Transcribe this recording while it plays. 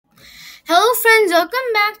Hello friends,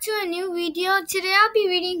 welcome back to a new video. Today I'll be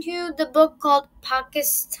reading to you the book called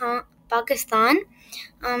Pakistan.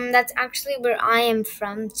 That's actually where I am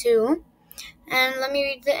from too. And let me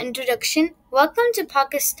read the introduction. Welcome to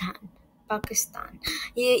Pakistan.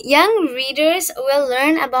 Young readers will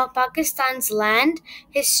learn about Pakistan's land,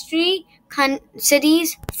 history,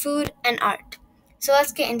 cities, food, and art. So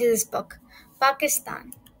let's get into this book.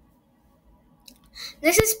 Pakistan.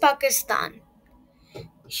 This is Pakistan.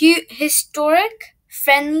 Historic,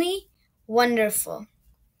 friendly, wonderful.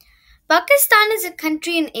 Pakistan is a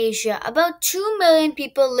country in Asia. About 2 million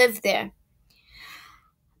people live there.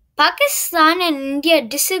 Pakistan and India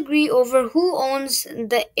disagree over who owns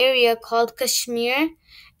the area called Kashmir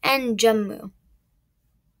and Jammu.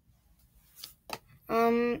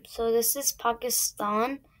 So this is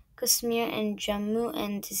Pakistan, Kashmir and Jammu,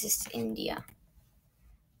 and this is India.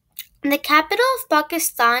 The capital of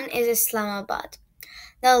Pakistan is Islamabad.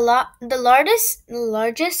 The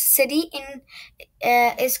largest city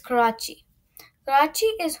is Karachi. Karachi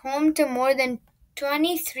is home to more than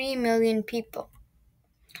 23 million people.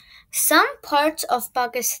 Some parts of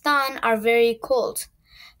Pakistan are very cold.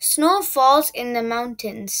 Snow falls in the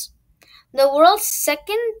mountains. The world's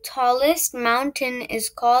second tallest mountain is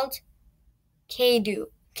called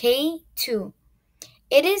K2. K2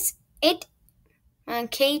 is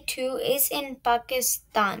in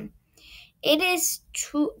Pakistan. It is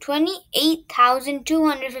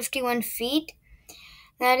 28,251 feet.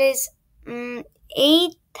 That is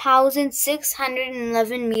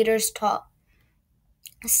 8,611 meters tall.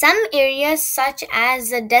 Some areas, such as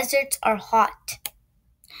the deserts, are hot.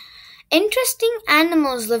 Interesting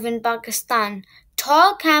animals live in Pakistan.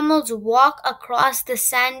 Tall camels walk across the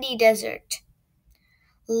sandy desert.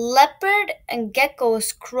 Leopard and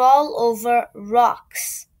geckos crawl over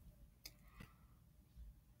rocks.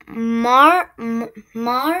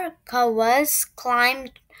 Markawas climb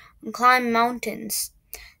mountains.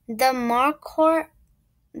 The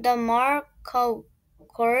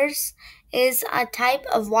Markakors is a type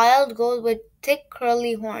of wild goat with thick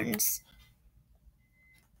curly horns.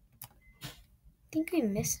 I think we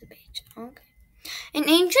missed a page. Okay. In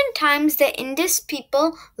ancient times, the Indus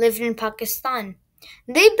people lived in Pakistan.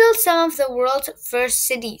 They built some of the world's first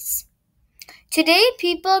cities. Today,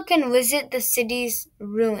 people can visit the city's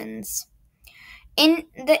ruins.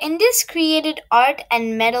 The Indus created art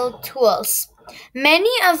and metal tools. Many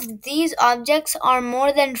of these objects are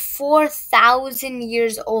more than 4,000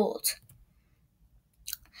 years old.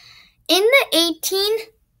 In the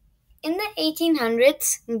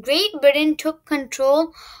 1800s, Great Britain took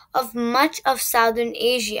control of much of Southern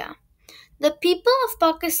Asia. The people of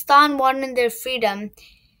Pakistan wanted their freedom.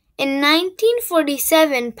 In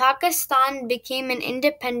 1947, Pakistan became an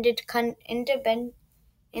independent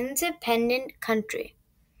country.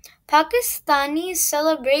 Pakistanis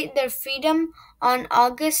celebrate their freedom on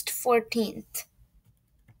August 14th.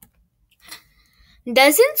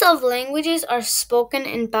 Dozens of languages are spoken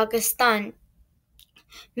in Pakistan.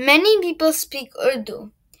 Many people speak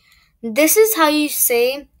Urdu. This is how you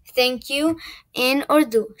say thank you in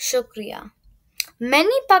Urdu, shukriya.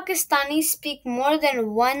 Many Pakistanis speak more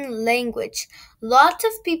than one language. Lots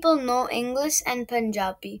of people know English and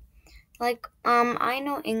Punjabi. I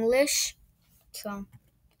know English, so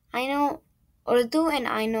I know Urdu and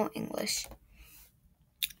I know English.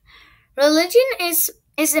 Religion is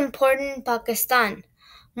important in Pakistan.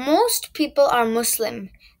 Most people are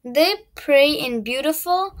Muslim. They pray in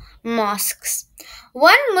beautiful mosques.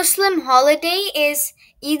 One Muslim holiday is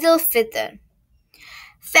Eid al-Fitr.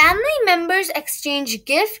 Family members exchange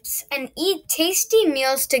gifts and eat tasty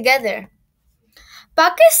meals together.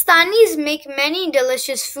 Pakistanis make many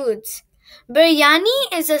delicious foods. Biryani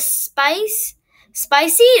is a spicy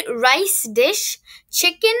rice dish.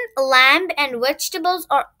 Chicken, lamb, and vegetables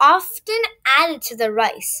are often added to the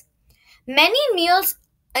rice. Many meals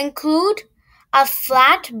include a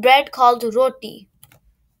flat bread called roti.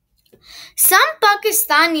 Some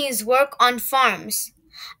Pakistanis work on farms.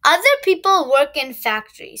 Other people work in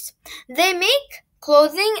factories. They make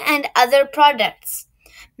clothing and other products.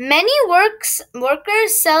 Many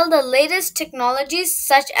workers sell the latest technologies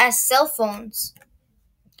such as cell phones.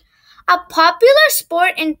 A popular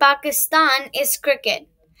sport in Pakistan is cricket.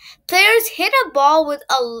 Players hit a ball with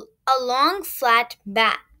a long flat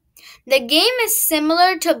bat. The game is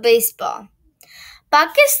similar to baseball.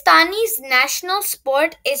 Pakistani's national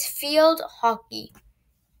sport is field hockey.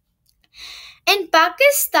 In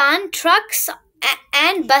Pakistan, trucks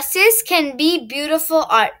and buses can be beautiful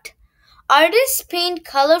art. Artists paint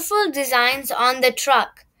colorful designs on the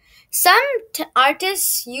truck. Some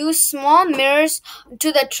artists use small mirrors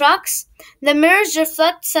to the trucks. The mirrors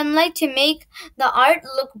reflect sunlight to make the art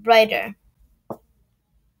look brighter.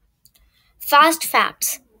 Fast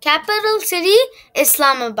facts. Capital city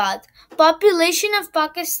Islamabad. Population of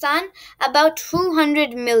Pakistan about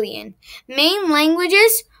 200 million. Main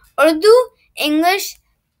languages Urdu, English,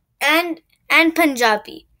 and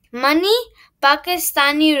Punjabi. Money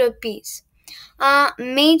Pakistani rupees.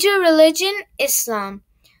 Major religion Islam.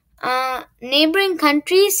 Neighboring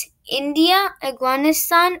countries India,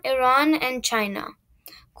 Afghanistan, Iran, and China.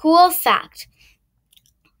 Cool fact.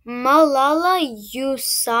 Malala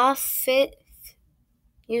Yousafzai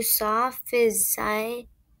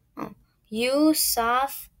oh,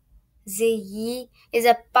 Yousafzai is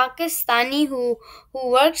a Pakistani who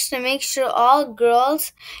works to make sure all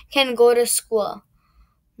girls can go to school.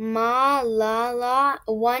 Malala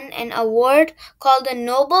won an award called the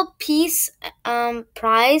Nobel Peace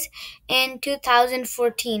Prize in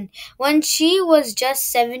 2014 when she was just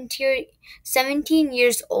 17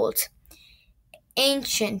 years old.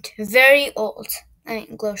 Ancient, very old.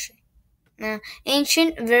 Glossary.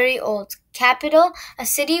 Ancient, very old. Capital, a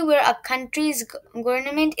city where a country's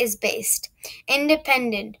government is based.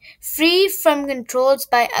 Independent, free from controls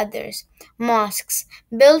by others. Mosques,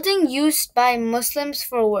 building used by Muslims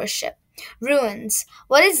for worship. Ruins,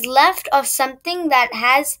 what is left of something that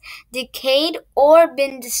has decayed or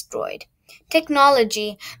been destroyed.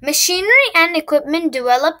 Technology, machinery and equipment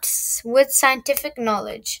developed with scientific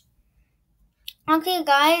knowledge. Okay,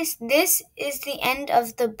 guys, this is the end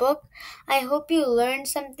of the book. I hope you learned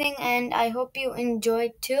something and I hope you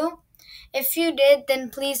enjoyed too. If you did, then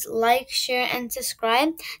please like, share, and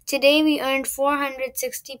subscribe. Today we earned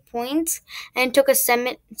 460 points and took us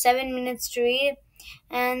 7 minutes to read.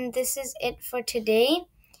 And this is it for today.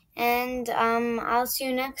 And I'll see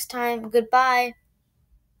you next time. Goodbye.